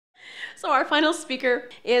So our final speaker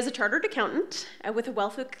is a chartered accountant with a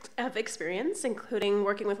wealth of experience, including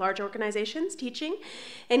working with large organizations, teaching,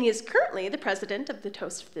 and he is currently the president of the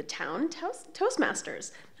Town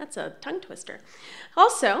Toastmasters. That's a tongue twister.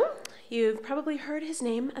 Also, you've probably heard his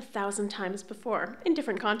name 1,000 times before in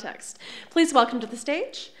different contexts. Please welcome to the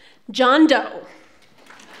stage, John Doe.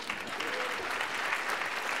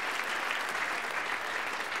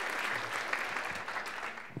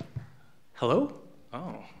 Hello?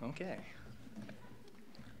 Oh, okay.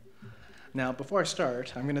 Now, before I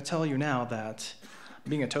start, I'm going to tell you now that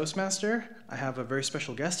being a Toastmaster, I have a very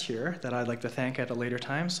special guest here that I'd like to thank at a later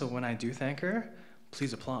time, so when I do thank her,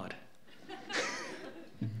 please applaud.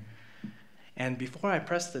 And before I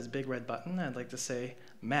press this big red button, I'd like to say,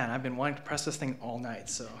 man, I've been wanting to press this thing all night,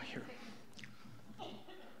 so here.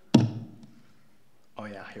 Oh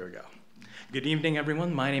yeah, here we go. Good evening,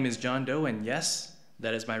 everyone. My name is John Doe, and yes,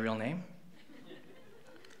 that is my real name.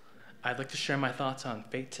 I'd like to share my thoughts on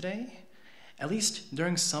fate today. At least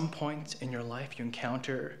during some point in your life, you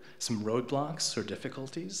encounter some roadblocks or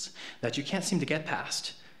difficulties that you can't seem to get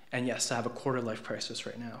past. And yes, I have a quarter-life crisis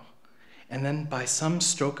right now. And then by some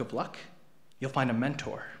stroke of luck, you'll find a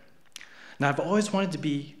mentor. Now, I've always wanted to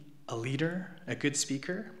be a leader, a good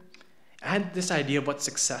speaker. I had this idea of what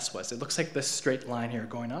success was. It looks like this straight line here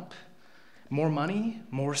going up. More money,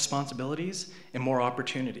 more responsibilities, and more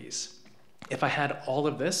opportunities. If I had all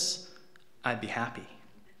of this, I'd be happy.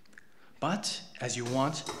 But as you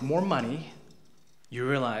want more money, you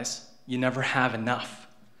realize you never have enough.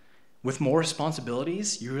 With more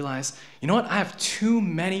responsibilities, you realize, you know what, I have too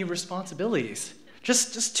many responsibilities.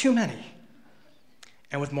 Just too many.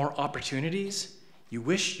 And with more opportunities, you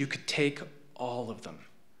wish you could take all of them,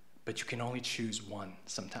 but you can only choose one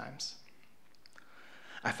sometimes.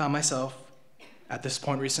 I found myself at this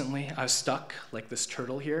point recently, I was stuck like this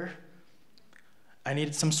turtle here. I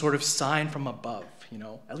needed some sort of sign from above,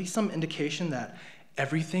 at least some indication that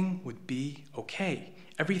everything would be okay.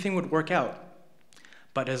 Everything would work out.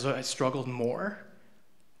 But as I struggled more,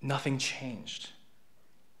 nothing changed.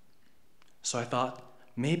 So I thought,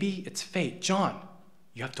 maybe it's fate. John,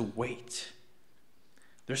 you have to wait.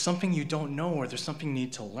 There's something you don't know, or there's something you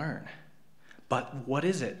need to learn. But what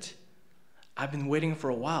is it? I've been waiting for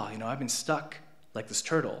a while. I've been stuck like this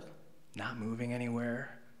turtle, not moving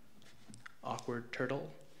anywhere. Awkward turtle.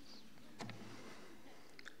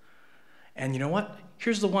 And you know what?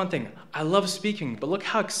 Here's the one thing. I love speaking, but look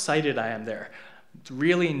how excited I am there.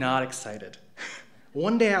 Really not excited.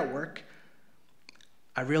 One day at work,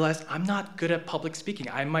 I realized I'm not good at public speaking.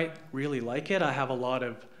 I might really like it. I have a lot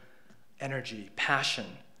of energy, passion,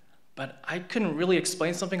 but I couldn't really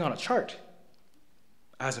explain something on a chart.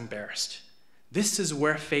 I was embarrassed. This is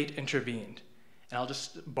where fate intervened. And I'll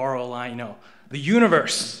just borrow a line, the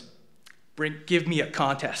universe, give me a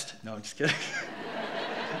contest. No, I'm just kidding.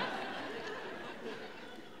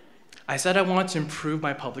 I said I wanted to improve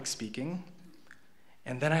my public speaking,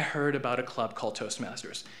 and then I heard about a club called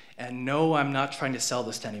Toastmasters. And no, I'm not trying to sell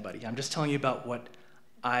this to anybody. I'm just telling you about what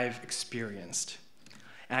I've experienced.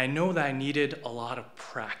 And I know that I needed a lot of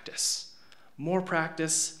practice, more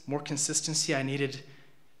consistency. I needed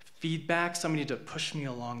feedback, somebody to push me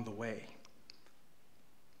along the way.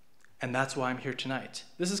 And that's why I'm here tonight.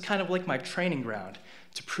 This is kind of like my training ground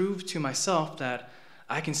to prove to myself that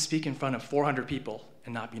I can speak in front of 400 people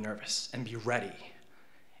and not be nervous and be ready.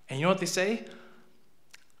 And you know what they say?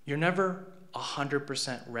 You're never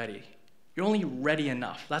 100% ready. You're only ready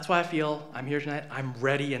enough. That's why I feel I'm here tonight. I'm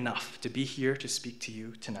ready enough to be here to speak to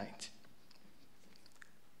you tonight.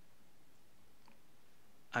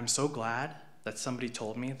 I'm so glad that somebody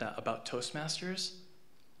told me that about Toastmasters.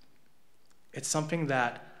 It's something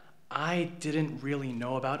that I didn't really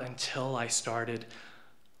know about until I started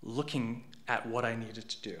looking at what I needed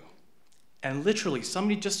to do. And literally,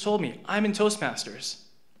 somebody just told me, I'm in Toastmasters.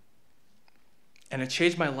 And it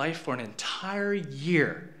changed my life for an entire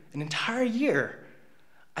year. An entire year.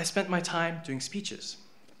 I spent my time doing speeches.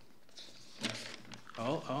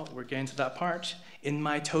 Oh, we're getting to that part. In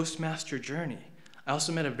my Toastmaster journey, I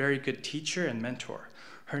also met a very good teacher and mentor.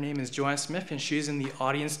 Her name is Joanne Smith, and she's in the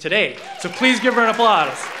audience today. So please give her an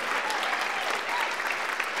applause.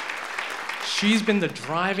 She's been the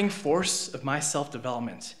driving force of my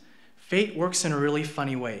self-development. Fate works in a really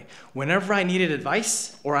funny way. Whenever I needed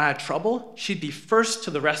advice or I had trouble, she'd be first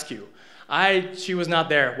to the rescue. She was not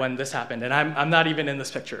there when this happened, and I'm not even in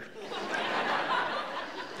this picture.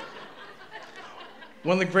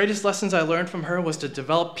 One of the greatest lessons I learned from her was to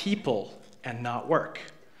develop people and not work.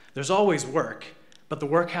 There's always work, but the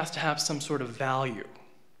work has to have some sort of value.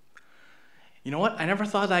 You know what? I never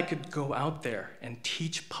thought I could go out there and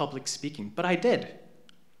teach public speaking, but I did.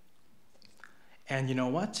 And you know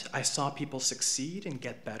what? I saw people succeed and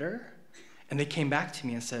get better, and they came back to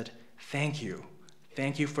me and said, thank you.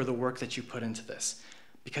 Thank you for the work that you put into this,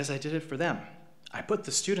 because I did it for them. I put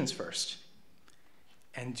the students first.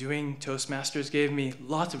 And doing Toastmasters gave me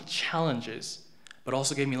lots of challenges, but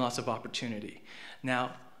also gave me lots of opportunity.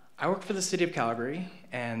 Now, I work for the city of Calgary,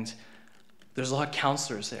 and there's a lot of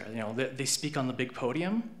counselors there. You know, they speak on the big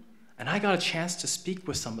podium, and I got a chance to speak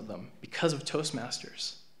with some of them because of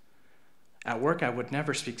Toastmasters. At work, I would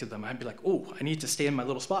never speak to them. I'd be like, oh, I need to stay in my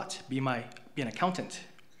little spot, be an accountant.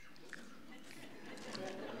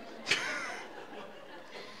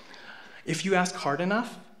 If you ask hard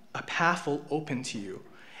enough, a path will open to you.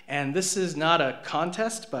 And this is not a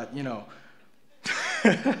contest, but you know,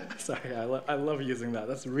 sorry, I love using that.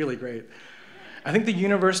 That's really great. I think the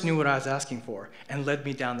universe knew what I was asking for and led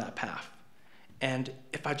me down that path. And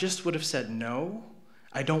if I just would have said no,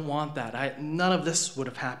 I don't want that. None of this would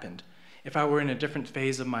have happened. If I were in a different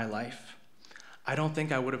phase of my life, I don't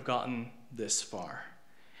think I would have gotten this far.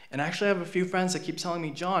 And I actually have a few friends that keep telling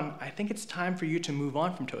me, John, I think it's time for you to move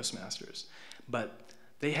on from Toastmasters. But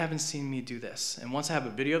they haven't seen me do this. And once I have a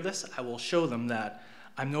video of this, I will show them that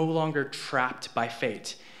I'm no longer trapped by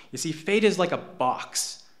fate. You see, fate is like a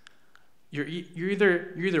box. You're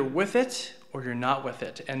either with it or you're not with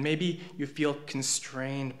it. And maybe you feel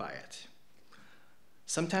constrained by it.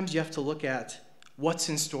 Sometimes you have to look at what's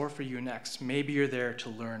in store for you next. Maybe you're there to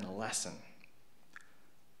learn a lesson.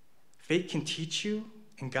 Fate can teach you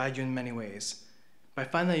and guide you in many ways. But I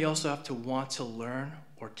find that you also have to want to learn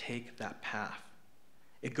or take that path.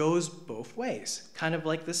 It goes both ways, kind of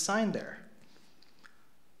like this sign there.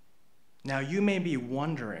 Now you may be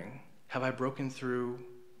wondering, have I broken through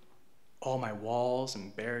all my walls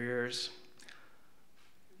and barriers?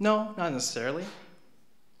 No, not necessarily.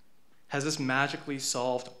 Has this magically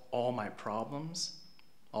solved all my problems?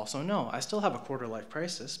 Also, no, I still have a quarter-life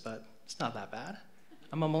crisis, but it's not that bad.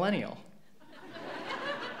 I'm a millennial.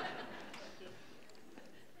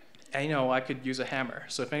 And you know, I could use a hammer.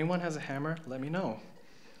 So if anyone has a hammer, let me know.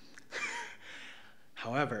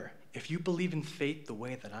 However, if you believe in fate the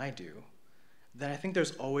way that I do, then I think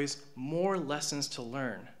there's always more lessons to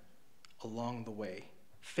learn along the way.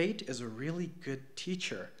 Fate is a really good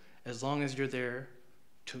teacher as long as you're there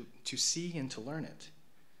to see and to learn it.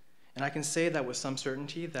 And I can say that with some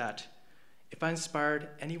certainty that if I inspired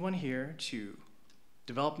anyone here to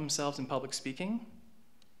develop themselves in public speaking,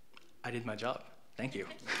 I did my job. Thank you.